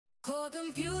Core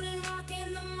computing,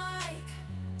 rocking the mic.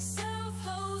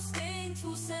 Self-hosting,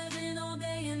 2/7 all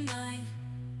day and night.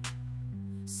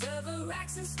 Server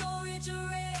racks and storage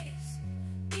arrays.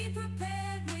 Be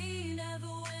prepared, we never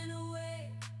went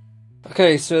away.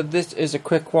 Okay, so this is a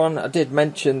quick one. I did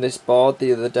mention this board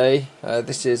the other day.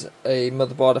 This is a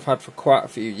motherboard I've had for quite a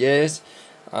few years,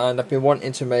 and I've been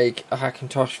wanting to make a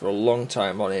Hackintosh for a long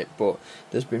time on it, but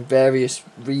there's been various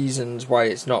reasons why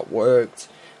it's not worked.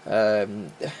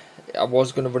 I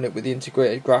was going to run it with the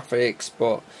integrated graphics,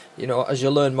 but you know, as you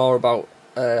learn more about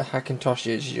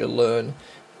Hackintoshes, you learn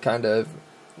kind of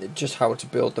just how to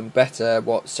build them better,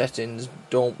 what settings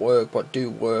don't work, what do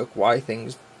work, why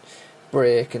things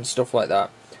break and stuff like that.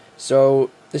 So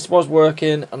this was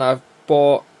working, and I've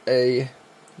bought a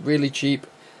really cheap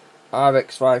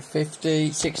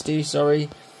RX560 sorry,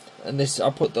 and this,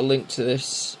 I'll put the link to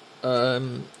this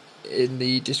in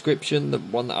the description. The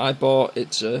one that I bought,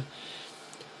 it's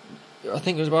I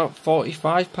think it was about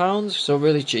 £45, so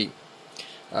really cheap,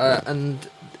 and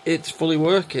it's fully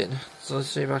working. So let's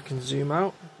see if I can zoom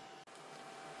out.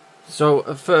 So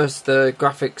at first the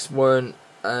graphics weren't,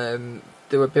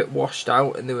 they were a bit washed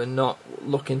out and they were not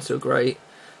looking so great,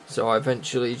 so I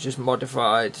eventually just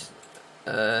modified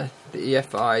the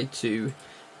EFI to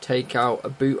take out a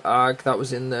boot arg that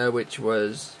was in there, which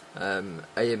was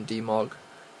AMD Mog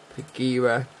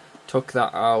Pagera. Took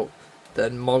that out,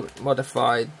 then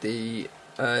modified the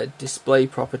display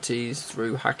properties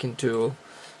through Hackintosh.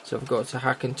 So I've got to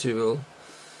Hackintosh,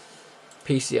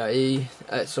 PCIe,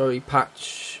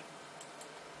 patch,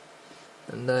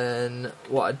 and then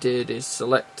what I did is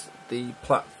select the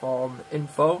platform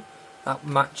info that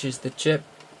matches the chip.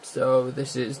 So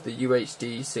this is the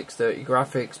UHD 630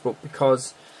 graphics, but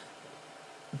because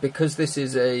this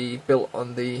is built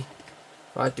on the,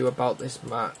 if I do about this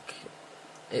Mac,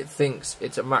 it thinks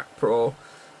it's a Mac Pro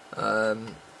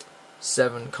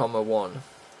 7,1,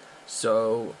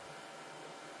 so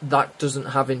that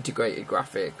doesn't have integrated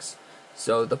graphics.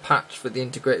 So the patch for the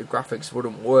integrated graphics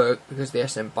wouldn't work because the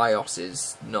SM BIOS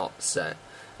is not set,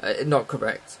 not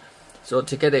correct. So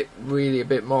to get it really a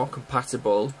bit more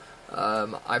compatible,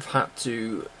 I've had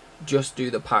to just do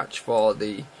the patch for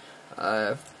the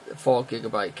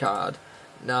 4GB card.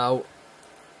 Now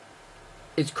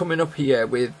it's coming up here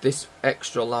with this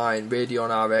extra line,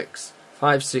 Radeon RX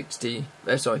 560,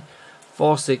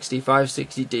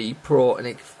 560D Pro, and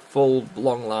a full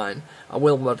long line. I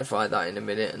will modify that in a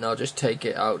minute, and I'll just take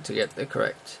it out to get the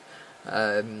correct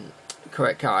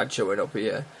card showing up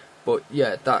here. But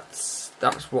yeah, that's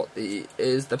what the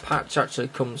patch actually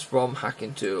comes from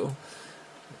Hackintosh,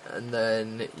 and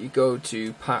then you go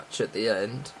to patch at the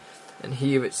end, and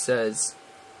here it says,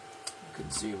 you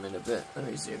can zoom in a bit. Let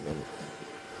me zoom in.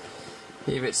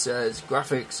 Here it says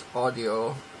graphics,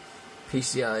 audio,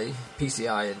 PCI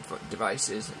and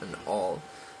devices, and all.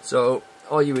 So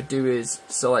all you would do is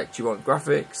select you want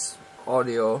graphics,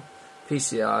 audio,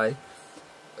 PCI.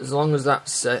 As long as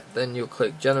that's set, then you'll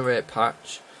click generate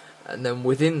patch, and then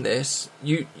within this,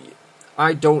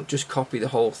 I don't just copy the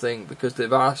whole thing, because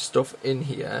there are stuff in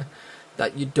here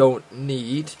that you don't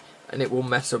need, and it will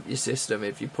mess up your system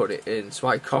if you put it in. So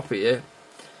I copy it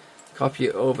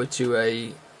over to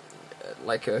a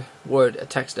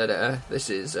text editor. This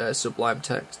is Sublime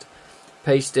Text.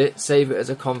 Paste it, save it as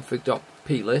a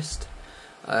config.plist.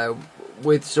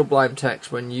 With Sublime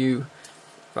Text, if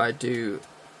I do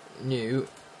new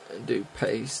and do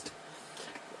paste,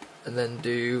 and then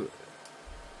do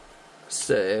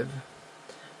save,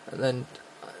 and then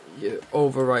you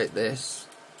overwrite this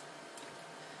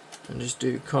and just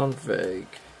do config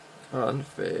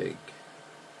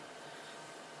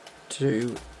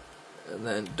to, and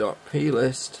then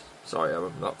 .plist. Sorry,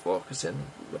 I'm not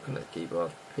focusing, I'm looking at the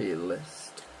keyboard.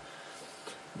 plist.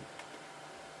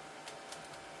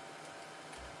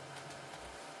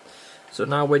 So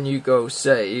now when you go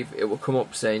save, it will come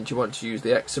up saying, do you want to use the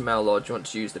XML or do you want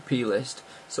to use the plist?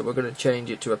 So we're going to change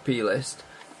it to a plist,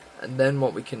 and then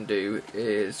what we can do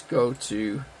is go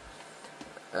to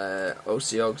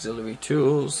OC Auxiliary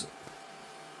Tools,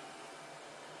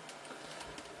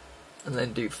 and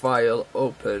then do File,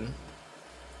 Open,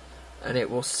 and it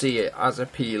will see it as a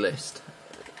plist.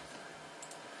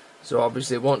 So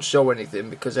obviously it won't show anything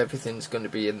because everything's going to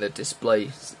be in the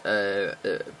display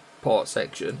port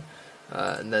section.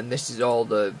 And then this is all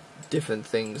the different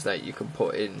things that you can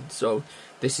put in. So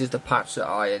this is the patch that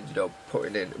I ended up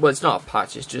putting in. Well, it's not a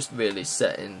patch, it's just really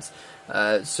settings.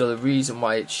 So the reason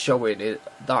why it's showing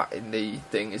that in the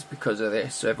thing is because of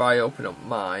this. So if I open up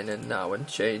mine and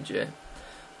change it,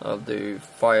 I'll do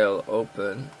File,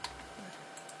 Open,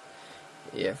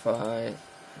 EFI,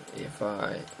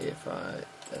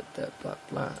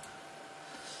 blah.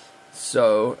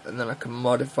 So, and then I can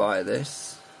modify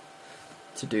this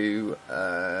to do,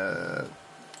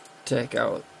 take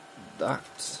out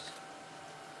that.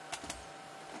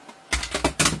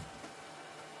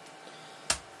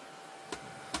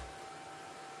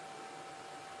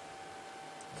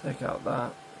 Take out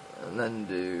that, and then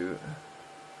do,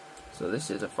 so this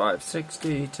is a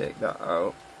 560, take that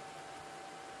out,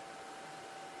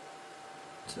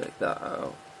 take that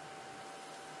out,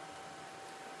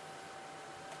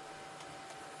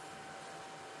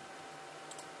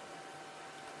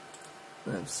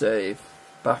 and save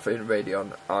Baffin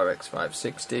Radeon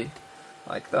RX560,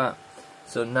 like that.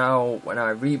 So now when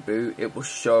I reboot, it will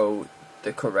show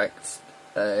the correct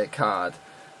card.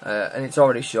 And it's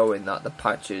already showing that the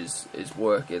patch is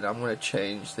working. I'm going to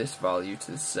change this value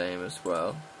to the same as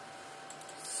well.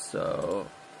 So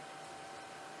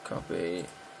copy,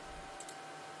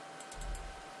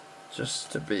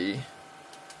 just to be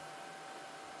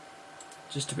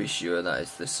sure that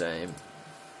it's the same.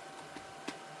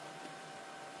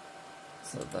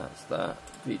 So that's that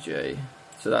VJ.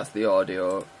 So that's the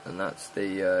audio, and that's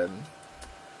the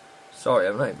sorry,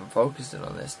 I'm not even focusing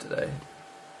on this today.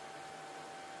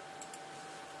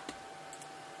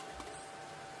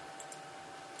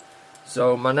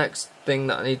 So my next thing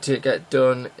that I need to get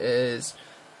done is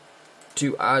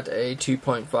to add a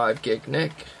 2.5 gig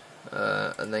NIC,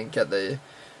 and then get the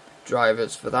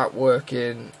drivers for that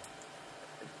working.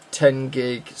 10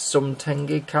 gig, some 10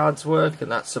 gig cards work, and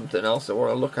that's something else I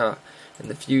want to look at in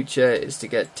the future, is to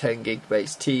get 10 gig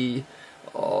base T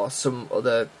or some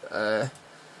other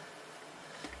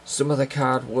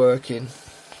card working.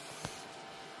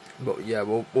 But yeah,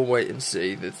 we'll wait and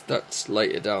see. That's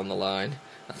later down the line.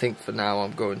 I think for now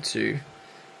I'm going to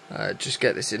just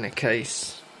get this in a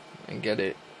case and get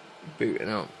it booting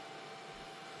up.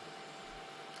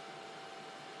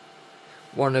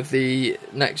 One of the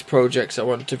next projects I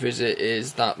want to visit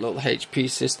is that little HP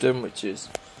system, which is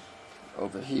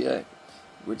over here,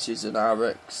 which is an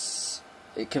RX.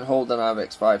 It can hold an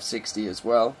RX560 as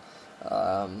well.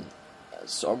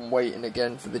 So I'm waiting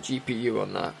again for the GPU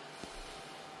on that.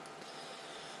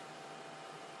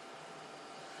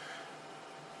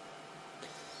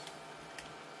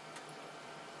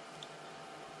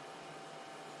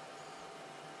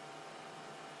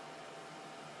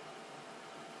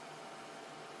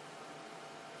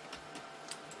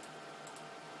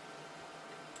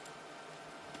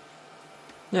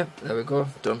 Yep, there we go,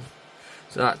 done.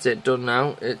 So that's it, done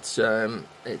now. It's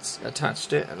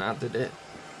attached it and added it.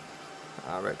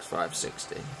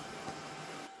 RX560.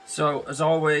 So as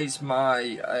always,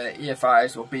 my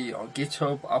EFIs will be on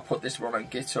GitHub. I'll put this one on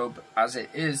GitHub as it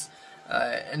is,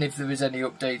 and if there is any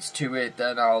updates to it,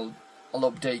 then I'll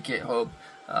update GitHub.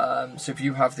 So if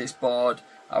you have this board,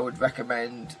 I would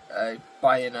recommend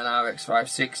buying an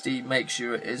RX560. Make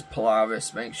sure it is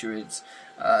Polaris. Make sure it's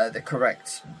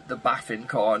the Baffin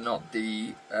core, not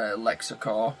the Lexa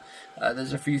core.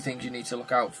 There's a few things you need to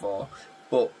look out for,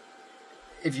 but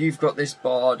if you've got this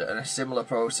board and a similar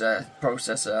processor,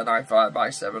 an i5,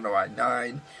 i7 or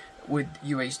i9 with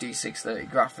UHD 630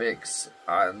 graphics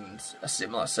and a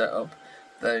similar setup,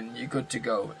 then you're good to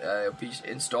go.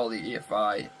 Install the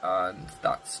EFI and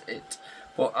that's it.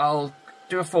 But I'll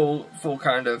do a full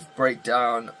kind of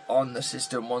breakdown on the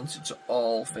system once it's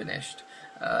all finished,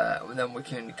 and then we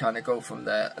can kind of go from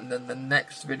there. And then the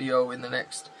next video in the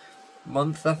next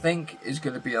month, I think, is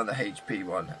going to be on the HP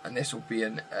one, and this will be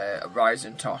a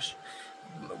Ryzen Tosh,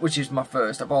 which is my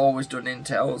first. I've always done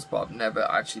Intels, but I've never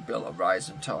actually built a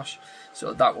Ryzen Tosh,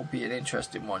 so that will be an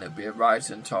interesting one. It'll be a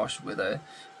Ryzen Tosh with an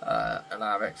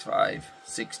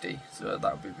RX560, so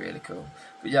that would be really cool.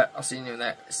 But yeah, I'll see you in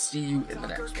the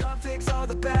next one. Configs are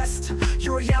the best.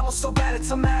 You're a YAML so bad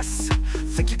it's a mess.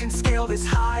 Think you can scale this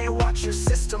high and watch your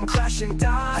system crash and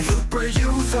die? Super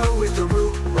user with the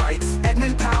root rights,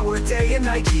 admin power day and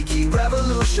night, geeky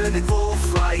revolution in full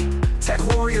flight. Tech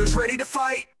warriors ready to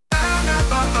fight.